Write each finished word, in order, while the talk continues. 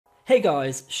Hey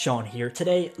guys, Sean here.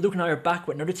 Today, Luke and I are back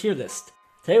with another tier list.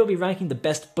 Today we'll be ranking the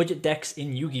best budget decks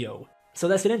in Yu-Gi-Oh! So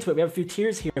let's get into it. We have a few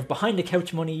tiers here of behind the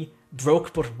couch money,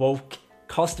 broke but woke,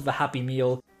 cost of a happy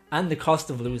meal, and the cost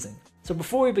of losing. So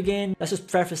before we begin, let's just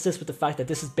preface this with the fact that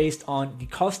this is based on the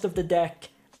cost of the deck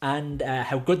and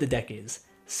how good the deck is.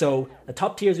 So the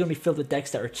top tier is going to be filled with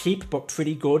decks that are cheap but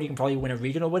pretty good. You can probably win a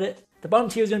regional with it. The bottom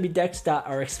tier is going to be decks that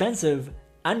are expensive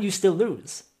and you still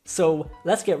lose. So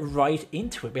let's get right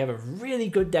into it. We have a really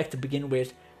good deck to begin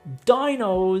with,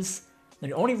 Dinos.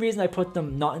 And the only reason I put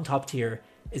them not in top tier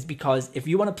is because if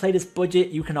you want to play this budget,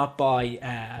 you cannot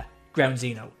buy Ground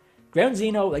Zeno. Ground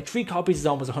Zeno, like 3 copies is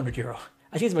almost €100.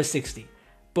 I think it's about 60.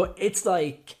 But it's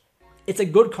like, it's a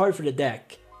good card for the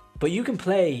deck. But you can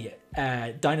play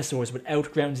dinosaurs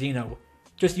without Ground Zeno.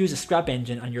 Just use a scrap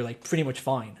engine and you're like pretty much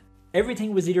fine.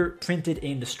 Everything was either printed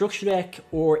in the structure deck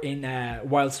or in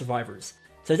Wild Survivors.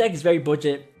 So the deck is very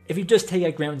budget. If you just take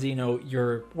out Ground Zeno,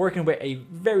 you're working with a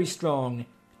very strong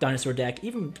dinosaur deck.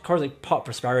 Even cards like Pot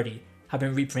Prosperity have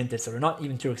been reprinted, so they're not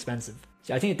even too expensive.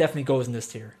 So I think it definitely goes in this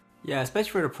tier. Yeah,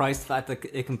 especially for the price, the fact that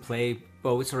it can play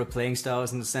both sort of playing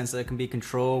styles in the sense that it can be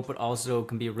control, but also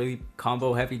can be a really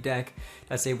combo heavy deck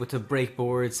that's able to break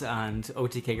boards and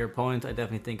OTK your opponent. I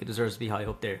definitely think it deserves to be high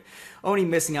up there. Only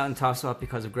missing out in top spot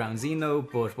because of Ground Zeno,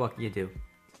 but what can you do?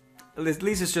 At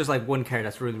least it's just like one card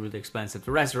that's really expensive.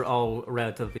 The rest are all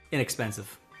relatively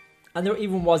inexpensive. And there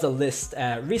even was a list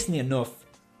recently enough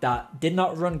that did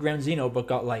not run Ground Zeno but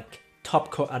got like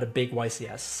top cut at a big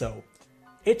YCS, so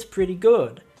it's pretty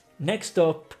good. Next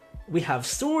up, we have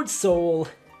Sword Soul.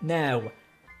 Now,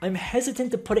 I'm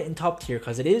hesitant to put it in top tier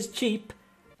because it is cheap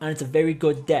and it's a very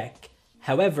good deck.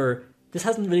 However, this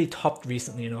hasn't really topped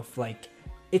recently enough. Like,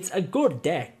 it's a good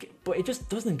deck, but it just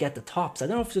doesn't get the tops. I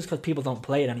don't know if it's just because people don't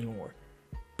play it anymore.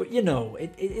 But you know,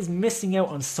 it is missing out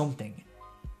on something.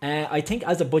 I think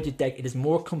as a budget deck, it is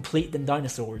more complete than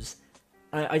Dinosaurs.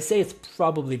 I'd say it's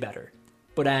probably better.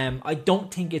 But I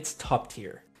don't think it's top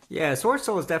tier. Yeah, Sword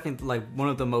Soul is definitely like one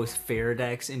of the most fair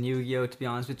decks in Yu-Gi-Oh! To be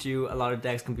honest with you. A lot of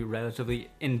decks can be relatively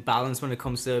imbalanced when it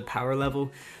comes to power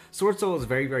level. Sword Soul is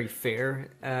very fair.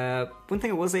 One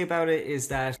thing I will say about it is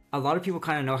that a lot of people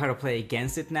kind of know how to play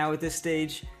against it now at this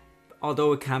stage.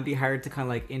 Although it can be hard to kind of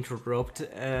like interrupt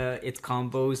its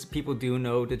combos, people do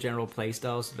know the general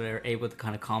playstyle, so they're able to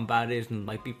kind of combat it and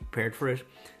like be prepared for it.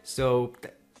 So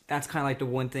that's kind of like the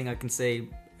one thing I can say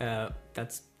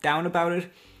that's down about it.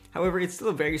 However, it's still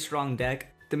a very strong deck.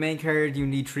 The main card you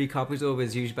need 3 copies of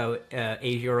is usually about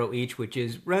 €8 each, which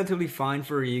is relatively fine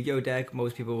for a Yu-Gi-Oh deck.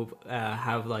 Most people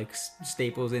have like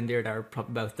staples in there that are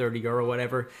probably about €30 or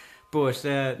whatever. But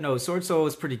no, Sword Soul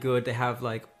is pretty good. They have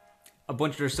like a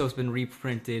bunch of their stuff's been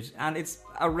reprinted, and it's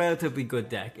a relatively good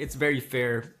deck. It's very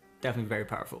fair, definitely very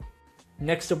powerful.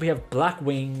 Next up, we have Black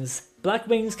Wings. Black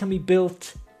Wings can be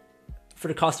built for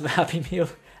the cost of a Happy Meal.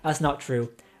 That's not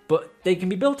true, but they can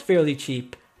be built fairly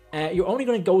cheap. You're only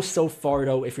going to go so far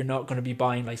though if you're not going to be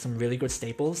buying like some really good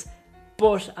staples.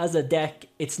 But as a deck,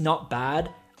 it's not bad.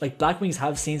 Like Black Wings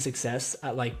have seen success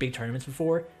at like big tournaments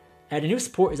before. The new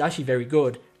support is actually very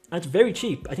good, and it's very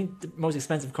cheap. I think the most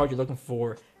expensive card you're looking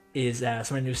for is some of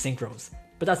the new synchros,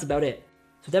 but that's about it.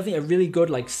 So definitely a really good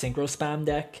like synchro spam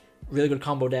deck, really good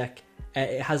combo deck.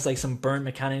 It has like some burn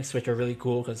mechanics which are really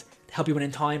cool because they help you win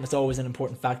in time. It's always an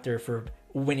important factor for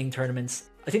winning tournaments.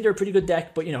 I think they're a pretty good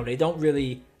deck, but you know, they don't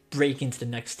really break into the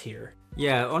next tier.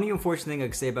 Yeah, only unfortunate thing I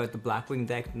can say about the Blackwing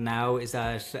deck now is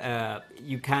that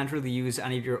you can't really use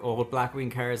any of your old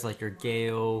Blackwing cards like your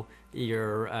Gale,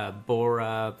 your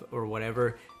Bora, or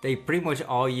whatever. They pretty much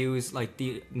all use like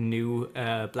the new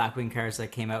Blackwing cards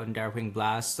that came out in Darkwing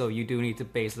Blast, so you do need to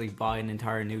basically buy an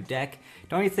entire new deck.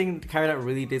 The only card that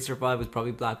really did survive was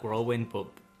probably Black Whirlwind, but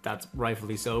that's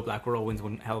rightfully so. Black Whirlwind's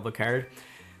one hell of a card.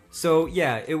 So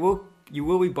yeah, you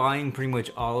will be buying pretty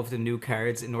much all of the new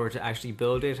cards in order to actually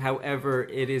build it. However,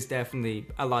 it is definitely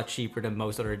a lot cheaper than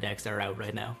most other decks that are out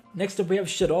right now. Next up, we have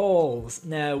Shaddolls.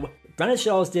 Now, Branded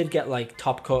Shaddolls did get like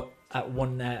top cut at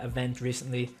one event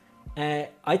recently.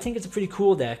 I think it's a pretty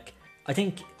cool deck. I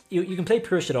think you can play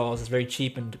pure Shaddolls. It's very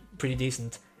cheap and pretty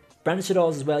decent. Branded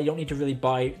Shaddolls as well, you don't need to really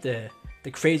buy the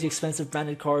crazy expensive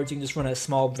branded cards. You can just run a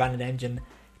small branded engine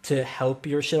to help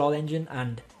your Shaddol engine,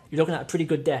 and you're looking at a pretty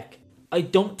good deck. I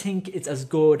don't think it's as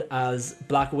good as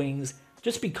Black Wings,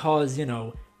 just because, you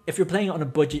know, if you're playing on a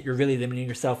budget, you're really limiting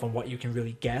yourself on what you can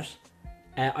really get.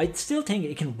 I still think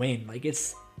it can win. Like,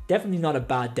 it's definitely not a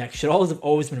bad deck. Shaddolls have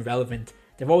always been relevant.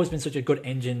 They've always been such a good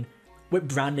engine. With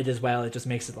branded as well, it just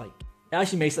makes it like, it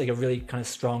actually makes it like a really kind of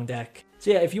strong deck.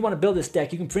 So yeah, if you want to build this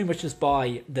deck, you can pretty much just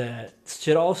buy the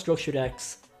Shaddol structure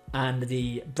decks and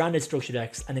the branded structure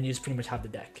decks, and then you just pretty much have the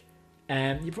deck.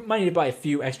 You might need to buy a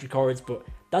few extra cards, but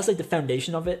that's like the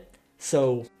foundation of it.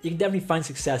 So you can definitely find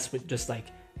success with just like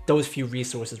those few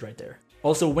resources right there.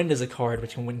 Also, Wind is a card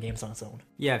which can win games on its own.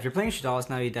 Yeah, if you're playing Shadows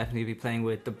now, you definitely be playing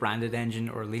with the branded engine,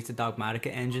 or at least the Dogmatica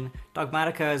engine.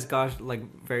 Dogmatica has got like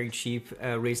very cheap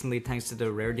recently thanks to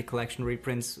the Rarity Collection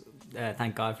reprints.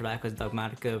 Thank God for that, because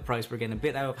Dogmatica price were getting a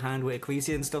bit out of hand with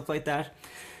Ecclesia and stuff like that.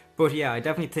 But yeah, I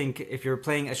definitely think if you're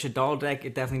playing a Shadow deck,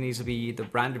 it definitely needs to be the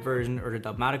branded version or the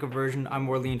Dogmatica version. I'm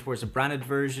more leaning towards the branded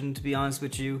version, to be honest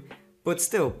with you. But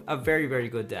still, a very, very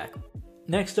good deck.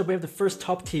 Next up, we have the first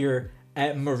top tier,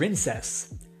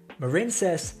 Marincess.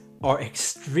 Marincess are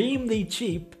extremely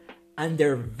cheap and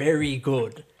they're very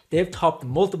good. They have topped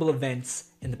multiple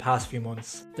events in the past few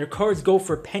months. Their cards go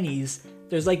for pennies.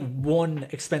 There's like one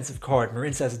expensive card,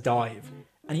 Marincess Dive,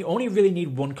 and you only really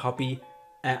need one copy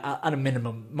at a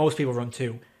minimum. Most people run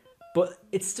two, but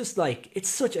it's just like, it's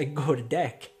such a good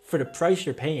deck for the price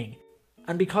you're paying.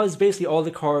 And because basically all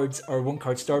the cards are one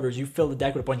card starters, you fill the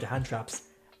deck with a bunch of hand traps.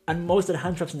 And most of the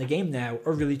hand traps in the game now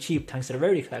are really cheap thanks to the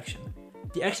Rarity Collection.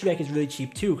 The extra deck is really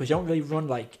cheap too, because you don't really run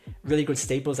like really good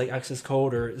staples like Access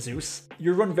Code or Zeus.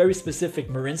 You run very specific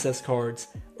Marincess cards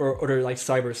or other like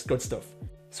Cyber good stuff.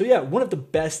 So yeah, one of the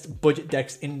best budget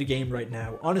decks in the game right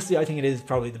now. Honestly, I think it is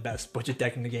probably the best budget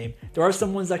deck in the game. There are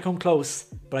some ones that come close,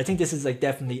 but I think this is like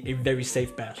definitely a very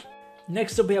safe bet.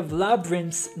 Next up we have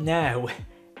Labyrinths. Now,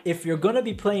 if you're gonna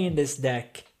be playing this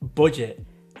deck budget,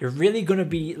 you're really gonna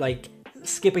be like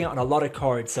skipping out on a lot of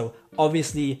cards. So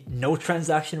obviously no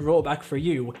transaction rollback for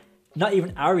you. Not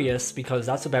even Arius, because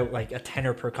that's about like a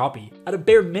tenner per copy. At a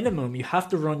bare minimum, you have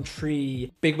to run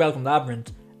 3 Big Welcome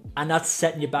Labyrinth, and that's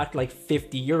setting you back like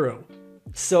 €50.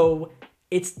 So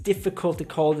it's difficult to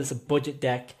call this a budget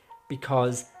deck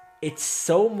because it's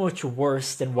so much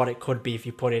worse than what it could be if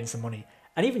you put in some money.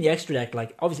 And even the extra deck,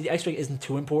 like obviously the extra deck isn't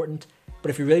too important,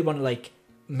 but if you really want to like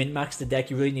min-max the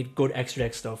deck, you really need good extra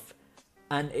deck stuff.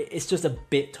 And it's just a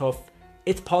bit tough.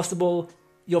 It's possible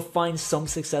you'll find some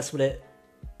success with it,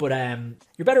 but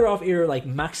you're better off either like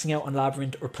maxing out on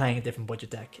Labyrinth or playing a different budget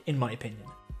deck, in my opinion.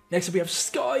 Next up we have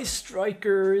Sky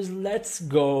Strikers. Let's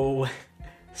go.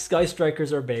 Sky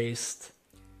Strikers are based.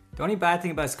 The only bad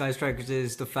thing about Sky Strikers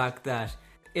is the fact that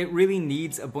it really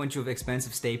needs a bunch of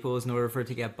expensive staples in order for it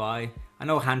to get by. I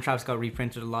know hand traps got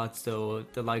reprinted a lot, so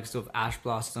the likes of Ash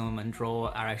Blossom and Draw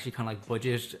are actually kind of like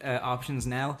budget options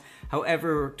now.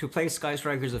 However, to play Sky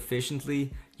Strikers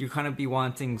efficiently, you kind of be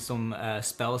wanting some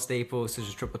spell staples such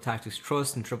as Triple Tactics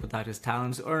Trust and Triple Tactics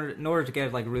Talents, or in order to get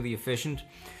it like really efficient.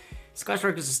 Sky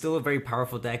Strikers is still a very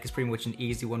powerful deck. It's pretty much an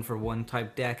easy 1-for-1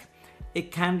 type deck.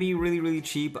 It can be really, really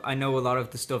cheap. I know a lot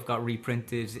of the stuff got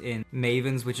reprinted in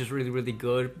Mavens, which is really, really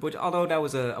good. But although that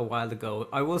was a while ago,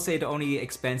 I will say the only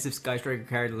expensive Sky Striker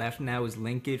card left now is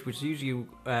Linkage, which usually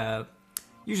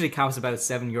costs about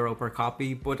 €7 per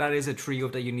copy. But that is a trio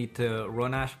that you need to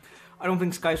run at. I don't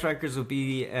think Sky Strikers will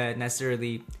be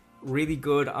necessarily really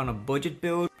good on a budget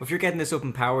build. But if you're getting this up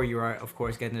in power, you are of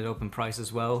course getting it up in price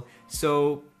as well.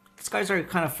 So Sky Strikers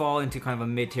kind of fall into kind of a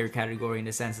mid-tier category in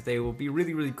the sense that they will be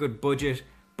really, really good budget,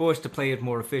 but to play it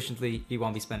more efficiently, you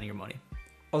won't be spending your money.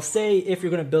 I'll say if you're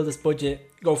going to build this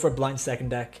budget, go for a blind second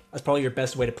deck. That's probably your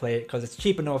best way to play it because it's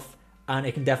cheap enough and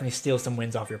it can definitely steal some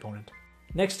wins off your opponent.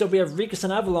 Next up we have Rikus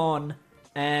and Avalon.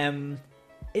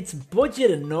 It's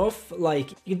budget enough. Like,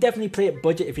 you can definitely play it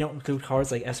budget if you don't include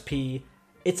cards like SP.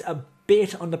 It's a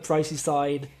bit on the pricey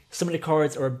side. Some of the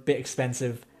cards are a bit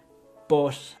expensive,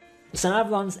 but San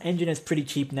Avalon's engine is pretty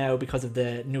cheap now because of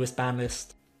the newest ban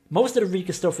list. Most of the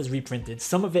Rika stuff is reprinted.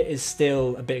 Some of it is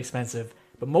still a bit expensive,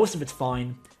 but most of it's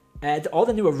fine. All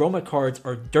the new Aroma cards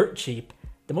are dirt cheap.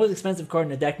 The most expensive card in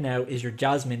the deck now is your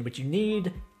Jasmine, which you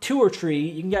need 2 or 3.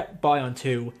 You can get by on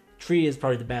 2. 3 is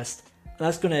probably the best. And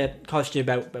that's going to cost you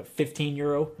about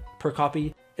 €15 per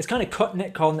copy. It's kind of cutting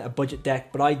it, calling it a budget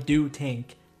deck, but I do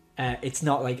think it's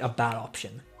not like a bad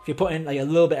option. If you put in like a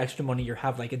little bit extra money, you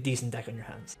have like a decent deck on your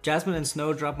hands. Jasmine and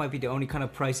Snowdrop might be the only kind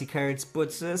of pricey cards,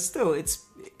 but still,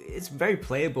 it's very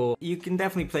playable. You can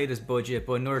definitely play this budget,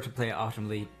 but in order to play it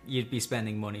optimally, you'd be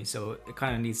spending money. So it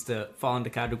kind of needs to fall in the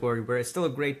category where it's still a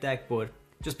great deck, but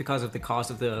just because of the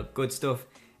cost of the good stuff,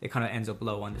 it kind of ends up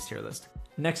low on this tier list.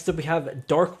 Next up, we have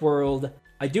Dark World.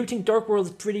 I do think Dark World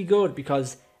is pretty good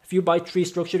because if you buy 3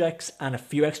 structure decks and a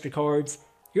few extra cards,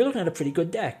 you're looking at a pretty good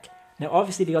deck. Now,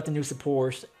 obviously, they got the new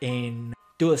support in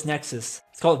Duelist Nexus.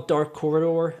 It's called Dark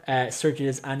Corridor.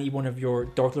 Searches any one of your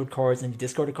Dark Lord cards and you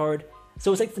discard a card.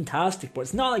 So it's like fantastic, but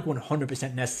it's not like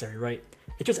 100% necessary, right?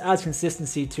 It just adds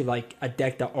consistency to like a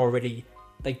deck that already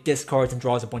like discards and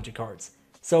draws a bunch of cards.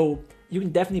 So you can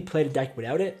definitely play the deck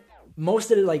without it. Most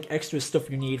of the like extra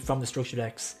stuff you need from the structure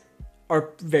decks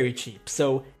are very cheap.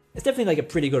 So it's definitely like a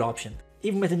pretty good option.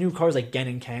 Even with the new cards like Gen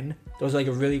and Ken, those are like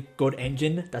a really good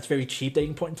engine that's very cheap that you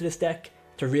can put into this deck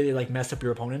to really like mess up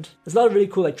your opponent. There's a lot of really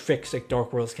cool like tricks like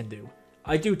Dark Worlds can do.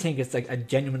 I do think it's like a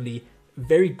genuinely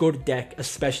very good deck,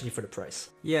 especially for the price.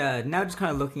 Yeah, now just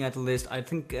kind of looking at the list, I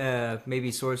think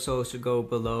maybe Sword Soul should go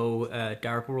below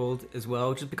Dark World as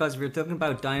well, just because if you're talking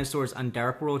about dinosaurs and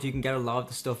Dark World, you can get a lot of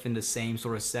the stuff in the same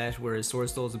sort of set, whereas Sword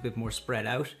Soul is a bit more spread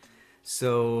out.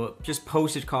 So just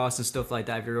postage costs and stuff like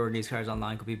that, if you're ordering these cards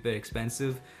online, could be a bit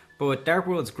expensive. But Dark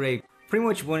World's great. Pretty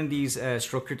much one of these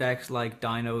structure decks like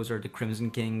Dinos or the Crimson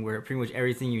King, where pretty much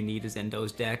everything you need is in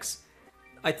those decks.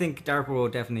 I think Dark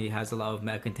World definitely has a lot of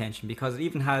meta contention because it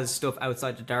even has stuff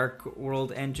outside the Dark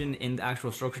World engine in the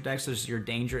actual structure deck, such as your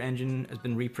Danger engine has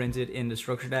been reprinted in the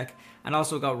structure deck and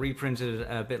also got reprinted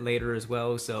a bit later as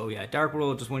well. So yeah, Dark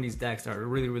World is one of these decks that are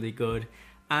really, really good.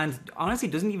 And honestly,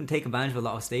 doesn't even take advantage of a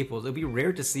lot of staples. It'd be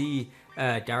rare to see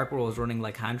Dark Worlds running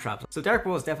like hand traps. So Dark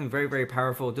World is definitely very, very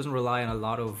powerful. It doesn't rely on a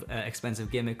lot of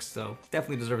expensive gimmicks, so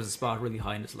definitely deserves a spot really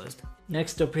high in this list.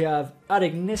 Next up we have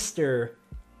Adignister.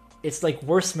 It's like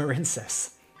worse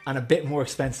Marincess and a bit more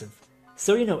expensive.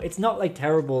 So, you know, it's not like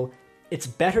terrible. It's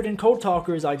better than Code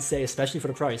Talkers, I'd say, especially for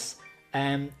the price.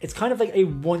 It's kind of like a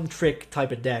one-trick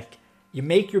type of deck. You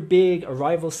make your big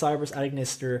Arrival Cybers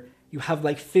Adignister. You have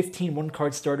like 15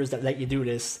 one-card starters that let you do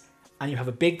this. And you have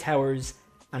a big towers.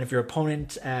 And if your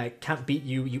opponent can't beat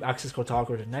you, you access Code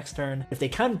Talker the next turn. If they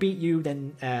can beat you,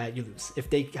 then you lose. If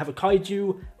they have a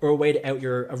Kaiju or a way to out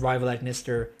your Arrival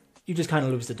Adignister, you just kind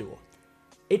of lose the duel.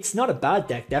 It's not a bad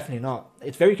deck, definitely not.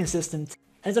 It's very consistent,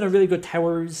 and it's on a really good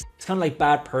towers. It's kind of like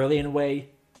bad Pearly in a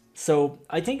way. So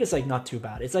I think it's like not too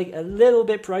bad. It's like a little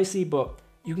bit pricey, but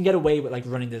you can get away with like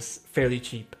running this fairly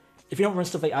cheap. If you don't run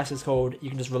stuff like Access Code, you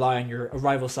can just rely on your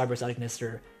Arrival Cybers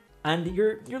Adignister, and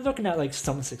you're looking at like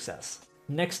some success.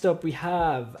 Next up we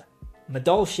have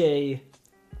Madolche.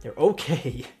 They're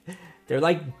okay. They're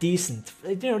like decent.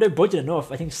 You know, they're budget enough.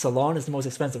 I think Salon is the most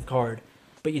expensive card.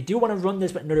 But you do want to run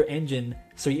this with another engine,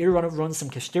 so you either want to run some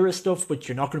Kashtira stuff, which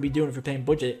you're not going to be doing if you're playing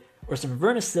budget, or some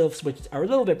Avernus stuffs, which are a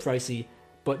little bit pricey,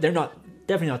 but they're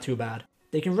definitely not too bad.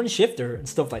 They can run Shifter and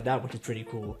stuff like that, which is pretty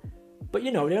cool. But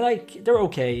you know, they're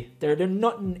okay. They're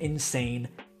nothing insane.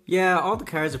 Yeah, all the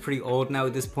cards are pretty old now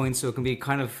at this point, so it can be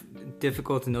kind of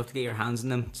difficult enough to get your hands on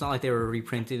them. It's not like they were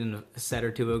reprinted in a set or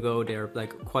two ago. They're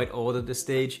like quite old at this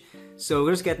stage. So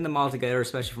just getting them all together,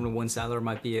 especially from the one seller,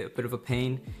 might be a bit of a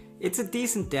pain. It's a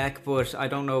decent deck, but I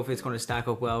don't know if it's going to stack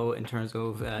up well in terms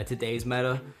of today's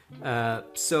meta.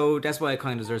 So that's why it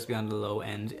kind of deserves to be on the low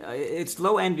end. It's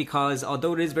low end because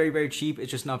although it is very, very cheap, it's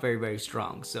just not very, very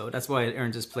strong. So that's why it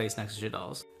earns its place next to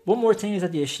Shaddolls. One more thing is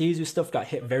that the Ishizu stuff got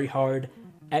hit very hard.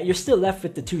 You're still left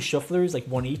with the two Shufflers, like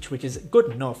one each, which is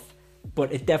good enough.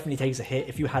 But it definitely takes a hit.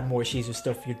 If you had more Ishizu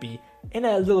stuff, you'd be in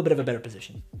a little bit of a better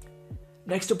position.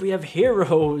 Next up we have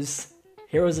Heroes.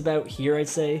 Heroes about here, I'd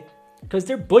say. Because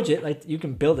they're budget, like you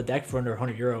can build a deck for under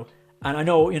 €100. And I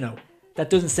know, you know,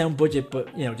 that doesn't sound budget,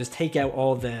 but you know, just take out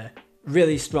all the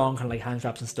really strong kind of like hand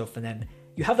traps and stuff, and then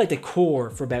you have like the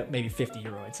core for about maybe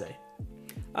 €50, I'd say.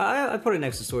 I put it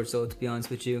next to Sword Soul, to be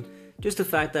honest with you. Just the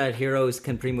fact that heroes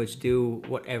can pretty much do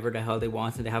whatever the hell they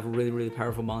want, and they have really, really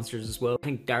powerful monsters as well. I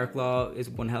think Dark Law is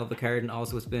one hell of a card, and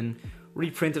also it's been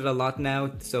reprinted a lot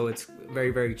now, so it's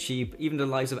very, very cheap. Even the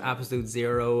likes of Absolute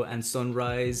Zero and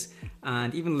Sunrise,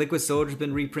 and even Liquid Soldier's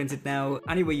been reprinted now.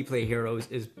 Any way you play heroes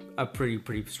is a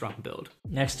pretty strong build.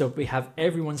 Next up we have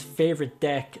everyone's favorite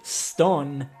deck,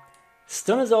 Stun.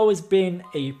 Stun has always been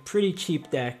a pretty cheap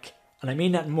deck, and I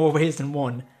mean that in more ways than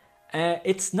one.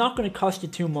 It's not going to cost you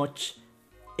too much.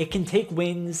 It can take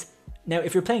wins. Now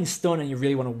if you're playing Stun and you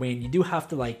really want to win, you do have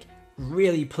to like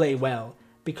really play well,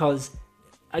 because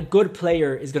a good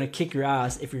player is going to kick your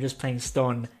ass if you're just playing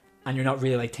Stun and you're not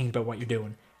really like thinking about what you're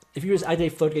doing. If you just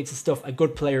activate Floodgates and stuff, a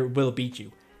good player will beat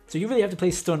you. So you really have to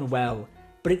play Stun well,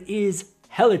 but it is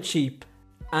hella cheap,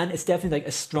 and it's definitely like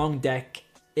a strong deck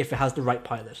if it has the right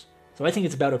pilot. So I think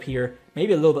it's about up here,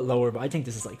 maybe a little bit lower, but I think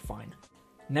this is like fine.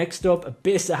 Next up,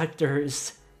 Abyss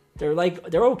Actors. They're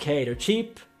okay, they're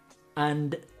cheap,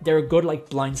 and they're a good like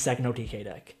blind second OTK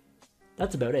deck.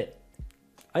 That's about it.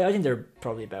 I think they're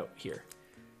probably about here.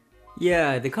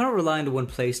 Yeah, they kind of rely on the one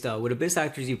playstyle. With Abyss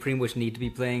Actors, you pretty much need to be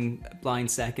playing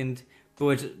blind second,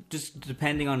 but just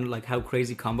depending on like how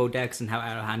crazy combo decks and how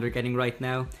out of hand they're getting right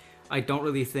now, I don't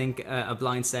really think a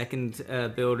blind second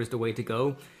build is the way to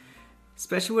go.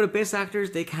 Especially with Abyss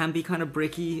Actors, they can be kind of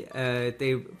bricky.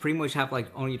 They pretty much have like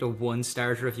only the one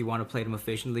starter if you want to play them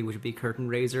efficiently, which would be Curtain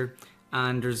Raiser.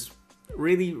 And there's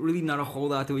really not a whole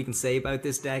lot that we can say about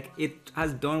this deck. It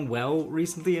has done well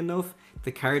recently enough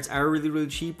The cards are really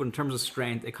cheap, but in terms of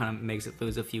strength, it kind of makes it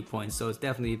lose a few points. So it's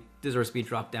definitely deserves to be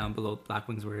dropped down below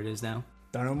Blackwings where it is now.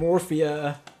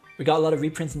 Dinomorphia. We got a lot of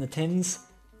reprints in the tins.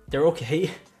 They're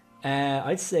okay.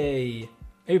 I'd say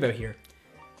maybe about here.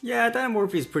 Yeah,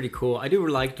 Dinomorphia is pretty cool. I do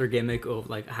like their gimmick of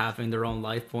like having their own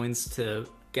life points to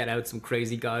get out some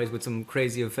crazy guys with some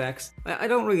crazy effects. I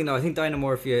don't really know. I think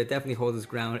Dinomorphia definitely holds its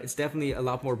ground. It's definitely a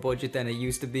lot more budget than it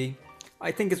used to be.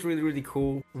 I think it's really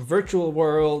cool. Virtual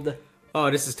World. Oh,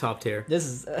 this is top tier. This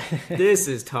is this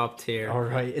is top tier. All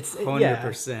right, it's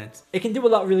 100%. Yeah. It can do a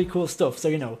lot of really cool stuff. So,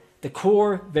 you know, the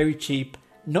core, very cheap,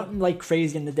 nothing like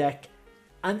crazy in the deck,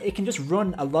 and it can just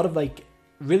run a lot of like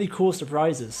really cool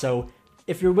surprises. So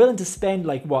if you're willing to spend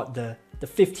like what the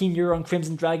 15 euro on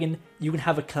Crimson Dragon, you can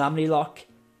have a Calamity Lock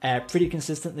pretty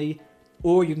consistently,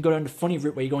 or you can go down the funny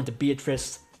route where you go into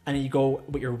Beatrice and then you go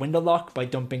with your Window Lock by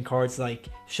dumping cards like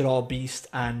Shaddoll Beast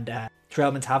and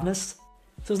Trailman Tavnus.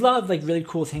 So there's a lot of like really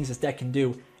cool things this deck can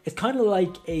do. It's kind of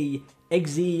like a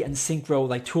XZ and Synchro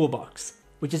like toolbox,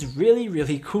 which is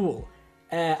really cool.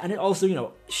 And it also, you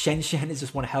know, Shen is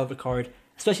just one hell of a card,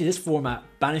 especially this format.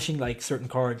 Banishing like certain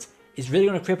cards is really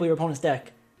going to cripple your opponent's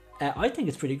deck. I think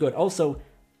it's pretty good. Also,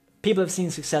 people have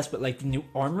seen success with like the new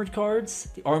armored cards,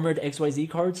 the armored XYZ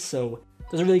cards, so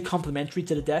those are really complementary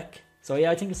to the deck. So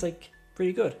yeah, I think it's like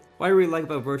pretty good. What I really like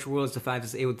about Virtual World is the fact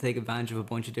it's able to take advantage of a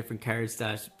bunch of different cards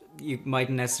that you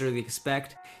mightn't necessarily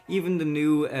expect. Even the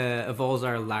new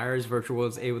Evolzar Lars Virtual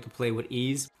World is able to play with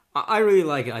ease. I really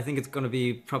like it. I think it's going to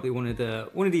be probably one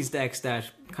of these decks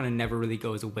that kind of never really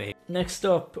goes away. Next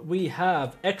up, we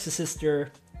have Exorcister.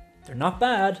 They're not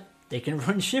bad. They can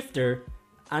run Shifter.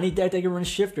 Any deck that can run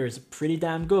Shifter is pretty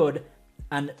damn good.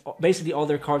 And basically all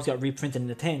their cards got reprinted in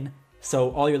the tin.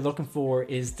 So all you're looking for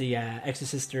is the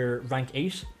Exorcister rank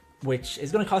 8, which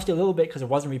is going to cost you a little bit because it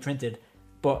wasn't reprinted.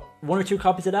 But 1 or 2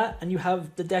 copies of that and you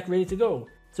have the deck ready to go.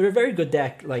 So they're a very good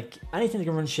deck. Like anything that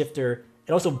can run Shifter.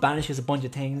 It also banishes a bunch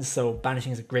of things, so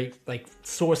banishing is a great like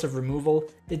source of removal.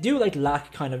 They do like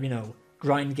lack kind of, you know,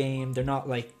 grind game. They're not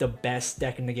like the best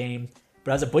deck in the game,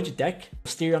 but as a budget deck,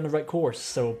 steer on the right course.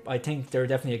 So I think they're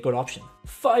definitely a good option.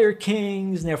 Fire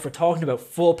Kings. Now, if we're talking about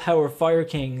full power Fire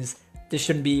Kings, this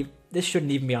shouldn't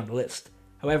even be on the list.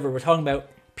 However, we're talking about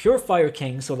pure Fire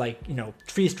King, so like, you know,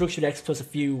 3 structured decks plus a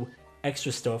few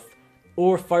extra stuff,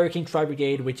 or Fire King Tri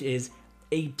Brigade, which is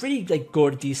a pretty like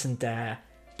good, decent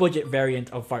budget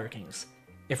variant of Fire Kings.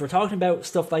 If we're talking about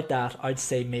stuff like that, I'd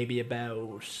say maybe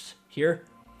about here,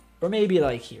 or maybe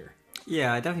like here.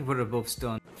 Yeah, I definitely put it above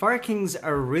Stun. Fire Kings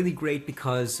are really great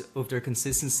because of their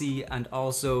consistency and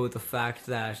also the fact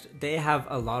that they have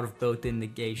a lot of built-in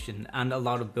negation and a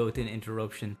lot of built-in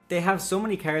interruption. They have so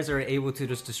many cards that are able to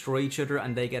just destroy each other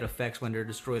and they get effects when they're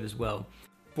destroyed as well.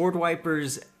 Board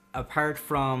wipers, apart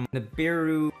from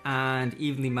Nibiru and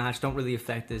Evenly Matched, don't really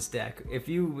affect this deck. If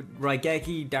you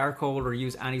Raigeki, Darkhold, or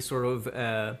use any sort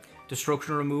of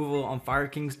destruction removal on Fire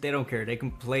Kings, they don't care. They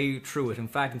can play through it. In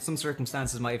fact, in some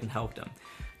circumstances, might even help them.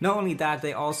 Not only that,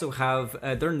 they also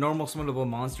have their normal summonable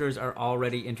monsters are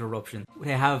already interruption.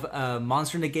 They have a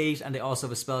monster negate and they also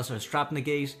have a Spellstar's Trap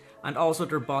negate, and also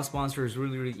their boss monster is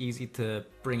really easy to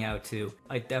bring out too.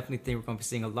 I definitely think we're going to be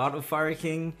seeing a lot of Fire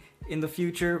King in the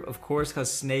future, of course,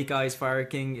 because Snake Eyes Fire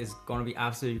King is going to be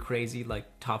absolutely crazy, like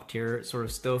top tier sort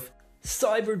of stuff.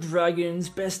 Cyber Dragons,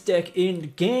 best deck in the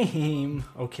game.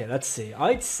 Okay, let's see.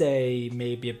 I'd say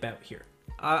maybe about here.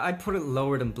 I'd put it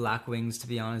lower than Blackwings, to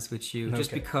be honest with you,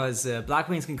 just because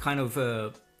Blackwings can kind of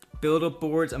build up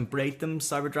boards and break them.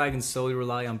 Cyber Dragons solely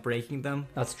rely on breaking them.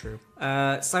 That's true.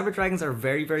 Cyber Dragons are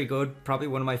very good, probably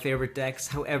one of my favorite decks.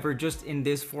 However, just in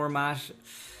this format,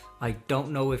 I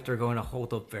don't know if they're going to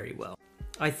hold up very well.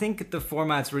 I think the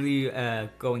format's really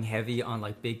going heavy on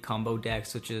like big combo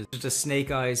decks such as the Snake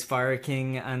Eyes Fire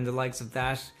King and the likes of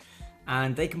that,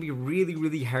 and they can be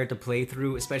really hard to play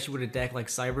through, especially with a deck like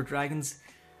Cyber Dragons.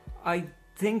 I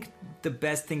think the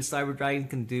best thing Cyber Dragon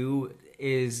can do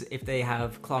is if they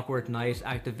have Clockwork Knight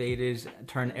activated,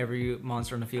 turn every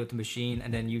monster on the field to machine,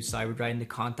 and then use Cyber Dragon to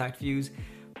contact fuse.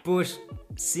 But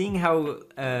seeing how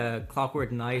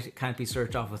Clockwork Knight can't be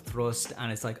searched off with Thrust,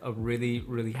 and it's like a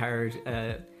really hard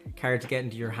card to get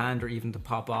into your hand or even to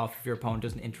pop off if your opponent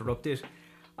doesn't interrupt it,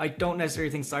 I don't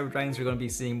necessarily think Cyber Dragons are going to be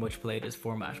seeing much play this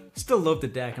format. Still love the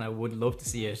deck and I would love to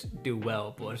see it do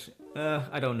well, but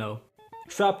I don't know.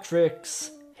 Trap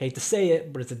Tricks, hate to say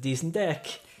it, but it's a decent deck.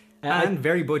 And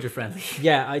very budget friendly.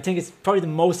 Yeah, I think it's probably the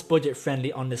most budget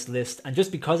friendly on this list, and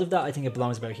just because of that, I think it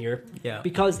belongs about here. Yeah.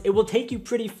 Because it will take you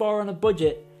pretty far on a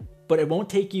budget, but it won't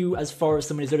take you as far as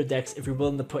some of these other decks if you're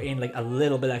willing to put in like a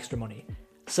little bit extra money.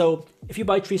 So if you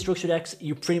buy 3 structure decks,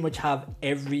 you pretty much have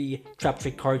every Trap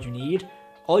Trick card you need,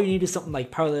 All you need is something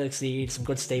like Paralytic Seed, some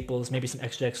good staples, maybe some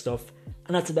extra deck stuff,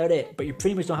 and that's about it. But you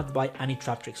pretty much don't have to buy any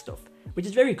trap trick stuff, which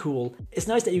is very cool. It's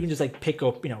nice that you can just like pick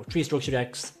up, 3 structure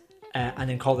decks and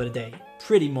then call it a day,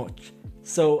 pretty much.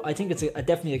 So I think it's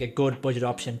definitely like a good budget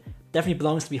option. Definitely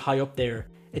belongs to be high up there.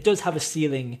 It does have a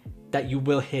ceiling that you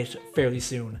will hit fairly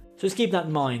soon, so just keep that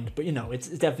in mind. But it's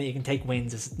definitely, you can take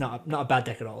wins. It's not a bad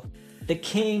deck at all. The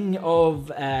king of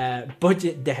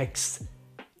budget decks,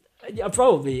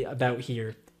 probably about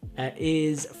here,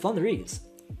 is Floowandereeze.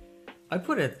 I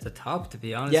put it at the top, to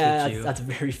be honest with you. That's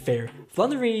very fair.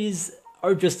 Floowandereeze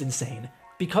are just insane.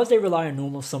 Because they rely on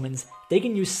normal summons, they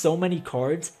can use so many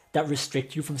cards that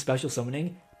restrict you from special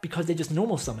summoning because they just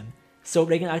normal summon. So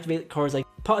they can activate cards like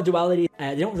Pot of Duality.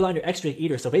 They don't rely on their extra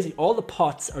either, so basically all the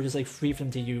pots are just like free for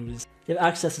them to use. They have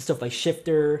access to stuff like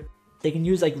Shifter. They can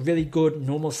use like really good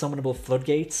normal summonable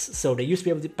floodgates. So they used to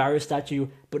be able to barrier statue,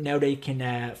 but now they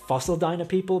can fossil dyna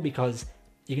people because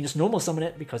you can just normal summon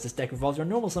it because this deck revolves around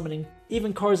normal summoning.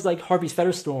 Even cards like Harpy's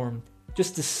Featherstorm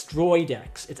just destroy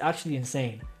decks. It's actually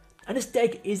insane. And this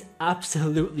deck is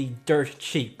absolutely dirt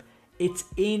cheap. It's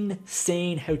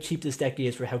insane how cheap this deck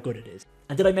is for how good it is.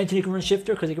 And did I mention you can run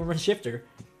Shifter? Because you can run Shifter.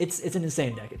 It's an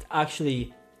insane deck. It's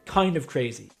actually kind of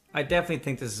crazy. I definitely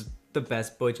think this is the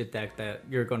best budget deck that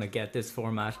you're going to get this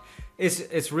format.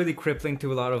 It's really crippling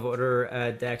to a lot of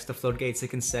other decks, the floodgates it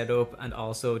can set up, and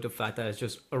also the fact that it's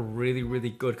just a really, really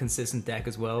good consistent deck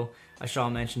as well. As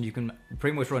Sean mentioned, you can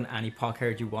pretty much run any pot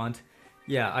card you want.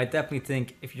 Yeah, I definitely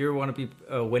think if you want to be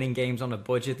winning games on a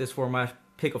budget this format,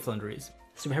 pick up Floowandereeze.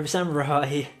 Super Heavy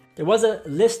Samurai. There was a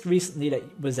list recently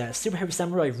that was Super Heavy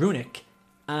Samurai Runic,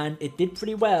 and it did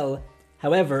pretty well.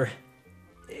 However,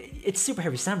 it's Super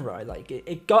Heavy Samurai. Like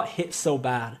it got hit so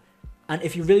bad, and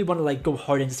if you really want to like go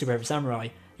hard into Super Heavy Samurai,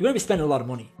 you're going to be spending a lot of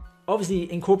money.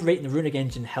 Obviously, incorporating the Runic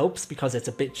engine helps because it's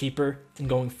a bit cheaper than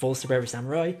going full Super Heavy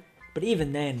Samurai. But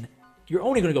even then, you're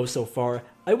only going to go so far.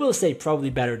 I will say probably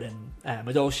better than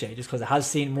Madolche, just because it has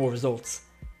seen more results.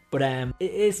 But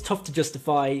it is tough to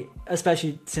justify,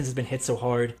 especially since it's been hit so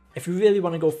hard. If you really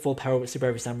want to go full power with Super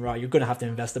Heavy Samurai, you're going to have to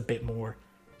invest a bit more.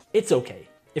 It's okay.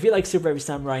 If you like Super Heavy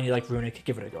Samurai and you like Runic,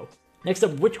 give it a go. Next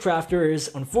up,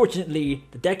 Witchcrafters. Unfortunately,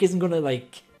 the deck isn't going to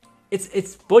like...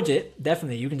 It's budget,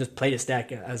 definitely. You can just play this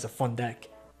deck as a fun deck.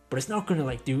 But it's not going to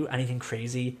like do anything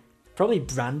crazy. Probably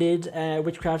branded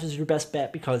Witchcrafters is your best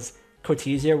bet because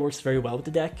Cortesia works very well with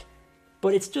the deck.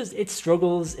 But it's just, it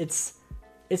struggles. It's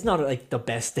not like the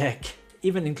best deck.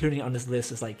 Even including it on this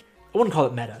list is like, I wouldn't call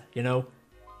it meta,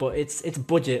 But it's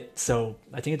budget, so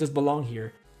I think it does belong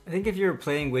here. I think if you're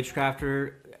playing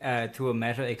Witchcrafter to a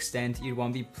meta extent, you'd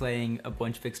want to be playing a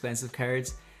bunch of expensive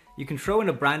cards. You can throw in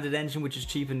a branded engine, which is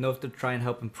cheap enough to try and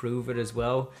help improve it as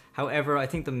well. However, I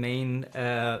think the main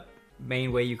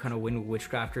way you kind of win with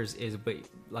Witchcrafters is with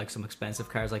like some expensive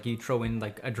cards, like you throw in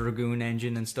like a Dragoon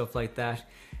engine and stuff like that,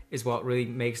 is what really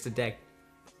makes the deck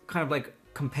kind of like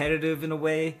competitive in a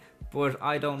way. But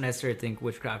I don't necessarily think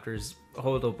Witchcrafters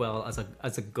hold up well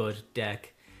as a good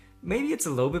deck. Maybe it's a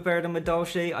little bit better than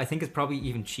Madolche. I think it's probably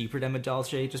even cheaper than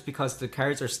Madolche, just because the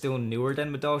cards are still newer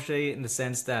than Madolche in the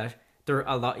sense that they're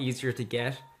a lot easier to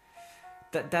get.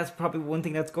 That's probably one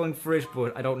thing that's going for it,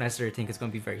 but I don't necessarily think it's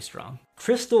going to be very strong.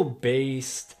 Crystal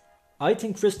Based. I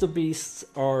think Crystal Beasts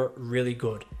are really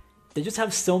good. They just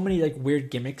have so many like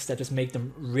weird gimmicks that just make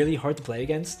them really hard to play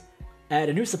against.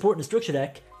 The new support in the structure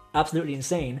deck, absolutely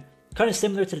insane. Kind of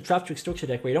similar to the Trap Trick structure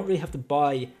deck, where you don't really have to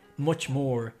buy much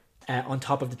more on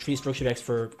top of the 3 structure decks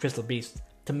for Crystal Beast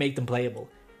to make them playable.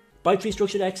 Buy 3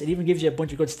 structure decks, it even gives you a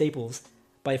bunch of good staples.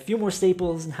 Buy a few more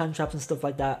staples and hand traps and stuff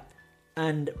like that,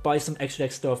 and buy some extra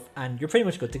deck stuff, and you're pretty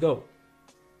much good to go.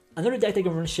 Another deck that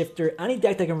can run Shifter, any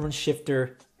deck that can run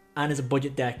Shifter and is a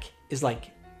budget deck is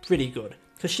like pretty good,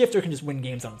 because Shifter can just win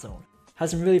games on its own.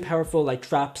 Has some really powerful like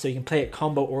traps, so you can play it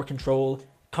combo or control.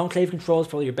 Conclave control is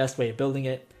probably your best way of building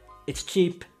it. It's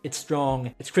cheap, it's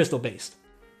strong, it's crystal based.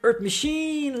 Earth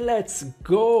Machine, let's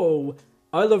go!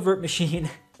 I love Earth Machine.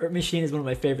 Earth Machine is one of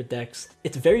my favorite decks.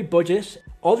 It's very budget.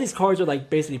 All these cards are like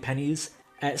basically pennies.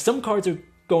 Some cards are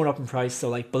going up in price, so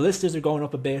like Ballistas are going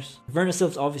up a bit.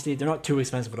 Vernisylphs, obviously, they're not too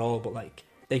expensive at all, but like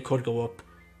they could go up.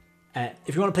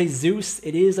 If you want to play Zeus,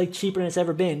 it is like cheaper than it's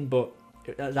ever been, but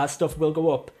that stuff will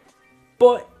go up.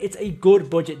 But it's a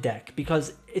good budget deck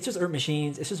because it's just Earth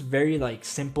Machines. It's just very like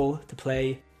simple to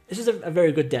play. It's just a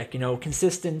very good deck,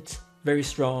 consistent, very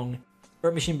strong.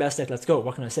 Earth Machine best deck, let's go.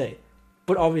 What can I say?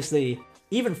 But obviously,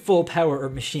 even full power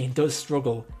Earth Machine does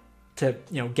struggle to,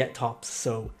 get tops.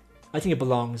 So I think it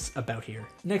belongs about here.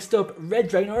 Next up, Red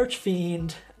Dragon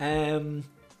Archfiend. I'd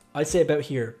say about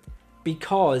here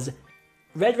because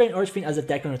Red Dragon Archfiend as a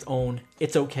deck on its own,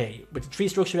 it's okay. With the 3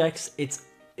 structure decks, it's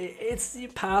it's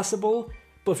passable.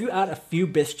 But if you add a few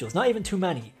bestials, not even too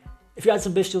many, if you add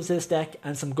some bestials to this deck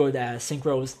and some good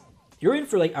synchros, you're in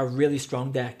for like a really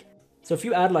strong deck. So if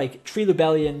you add like 3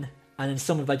 Lubellion and then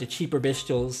some of like the cheaper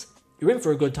bestials, you're in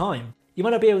for a good time. You might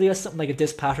not be able to get something like a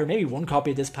Disc Patter, maybe one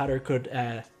copy of Disc Patter could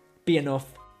be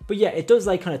enough. But yeah, it does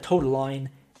like kind of toe the line.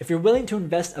 If you're willing to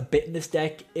invest a bit in this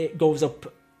deck, it goes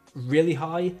up really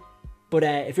high. But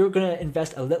if you're going to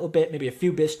invest a little bit, maybe a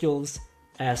few bestials,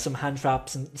 some hand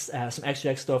traps and some extra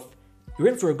deck stuff, you're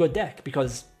in for a good deck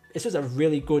because it's just a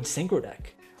really good synchro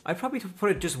deck. I'd probably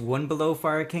put it just one below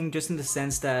Fire King, just in the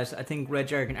sense that I think Red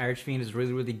Jargon Archfiend is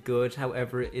really, really good.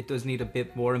 However, it does need a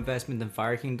bit more investment than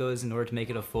Fire King does in order to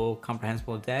make it a full,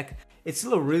 comprehensible deck. It's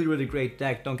still a really, really great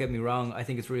deck, don't get me wrong. I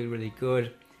think it's really, really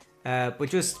good. But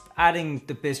just adding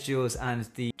the bestials and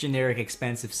the generic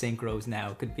expensive synchros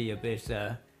now could be a bit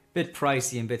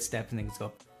pricey and a bit stepping things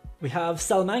up. We have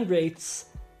Salamangrates.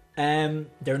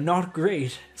 They're not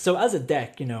great. So as a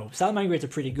deck, you know, Salamangrates are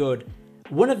pretty good.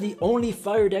 One of the only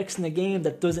fire decks in the game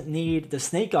that doesn't need the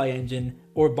Snake Eye engine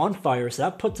or Bonfire, so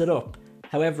that puts it up.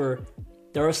 However,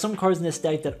 there are some cards in this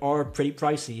deck that are pretty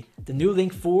pricey. The new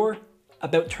Link 4,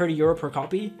 about €30 per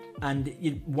copy, and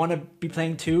you'd want to be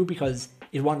playing 2 because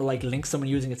you'd want to like link someone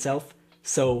using itself.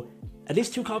 So at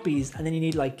least 2 copies, and then you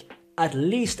need like at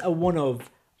least a one of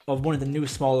one of the new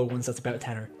smaller ones that's about a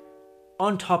tenner,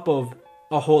 on top of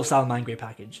a whole Salamangreat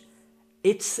package.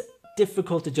 It's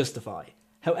difficult to justify.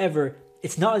 However,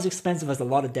 it's not as expensive as a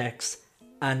lot of decks,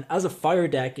 and as a fire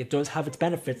deck, it does have its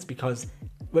benefits because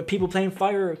with people playing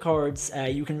fire cards,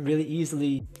 you can really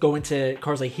easily go into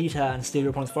cards like Hita and steal your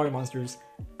opponent's fire monsters,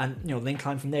 and you know, link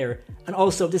climb from there. And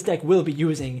also, this deck will be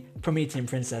using Promethean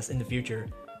Princess in the future,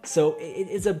 so it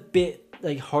is a bit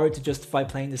like hard to justify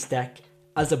playing this deck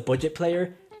as a budget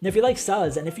player. Now, if you like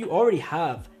Salads, and if you already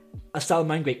have a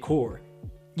Salamangreat core,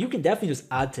 you can definitely just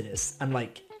add to this and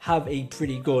like have a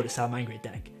pretty good Salamangreat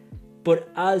deck.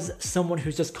 But as someone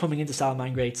who's just coming into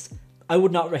Salamangrates, I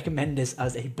would not recommend this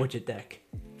as a budget deck.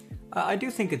 I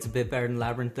do think it's a bit better than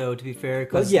Labyrinth, though, to be fair,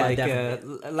 because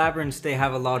Labyrinth, they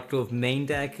have a lot of main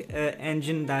deck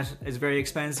engine that is very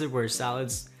expensive, whereas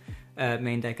Salad's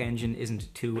main deck engine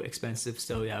isn't too expensive.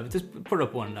 So yeah, just put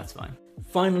up one, that's fine.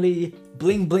 Finally,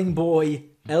 Bling Bling Boy,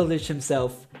 Eldritch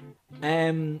himself.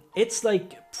 It's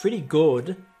like pretty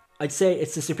good. I'd say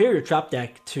it's a superior trap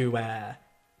deck to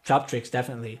Trap Tricks,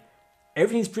 definitely.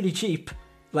 Everything's pretty cheap.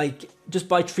 Like, just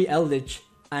buy 3 Eldritch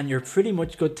and you're pretty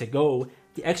much good to go.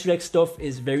 The extra deck stuff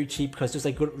is very cheap because just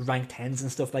like good rank 10s and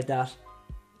stuff like that.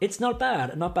 It's not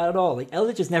bad at all. Like,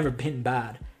 Eldritch has never been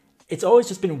bad. It's always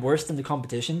just been worse than the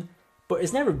competition, but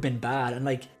it's never been bad. And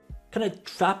like, kind of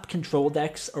trap control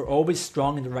decks are always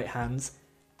strong in the right hands,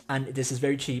 and this is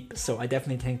very cheap, so I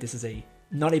definitely think this is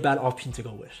not a bad option to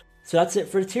go with. So that's it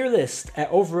for the tier list.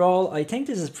 Overall, I think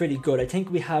this is pretty good. I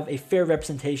think we have a fair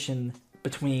representation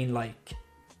between like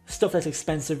stuff that's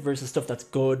expensive versus stuff that's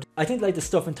good. I think like the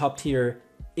stuff in top tier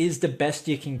is the best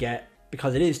you can get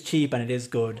because it is cheap and it is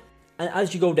good. And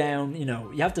as you go down, you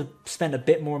know, you have to spend a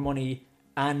bit more money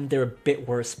and they're a bit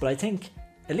worse. But I think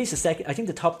at least I think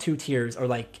the top 2 tiers are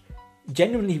like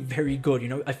genuinely very good. You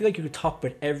know, I feel like you could top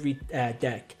with every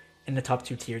deck in the top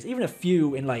 2 tiers, even a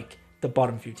few in like the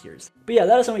bottom few tiers. But yeah,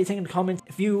 let us know what you think in the comments.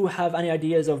 If you have any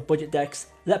ideas of budget decks,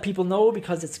 let people know,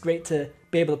 because it's great to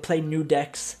be able to play new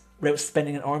decks without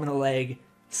spending an arm and a leg.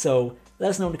 So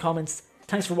let us know in the comments.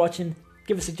 Thanks for watching.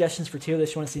 Give us suggestions for tier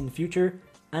lists you want to see in the future.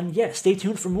 And yeah, stay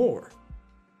tuned for more.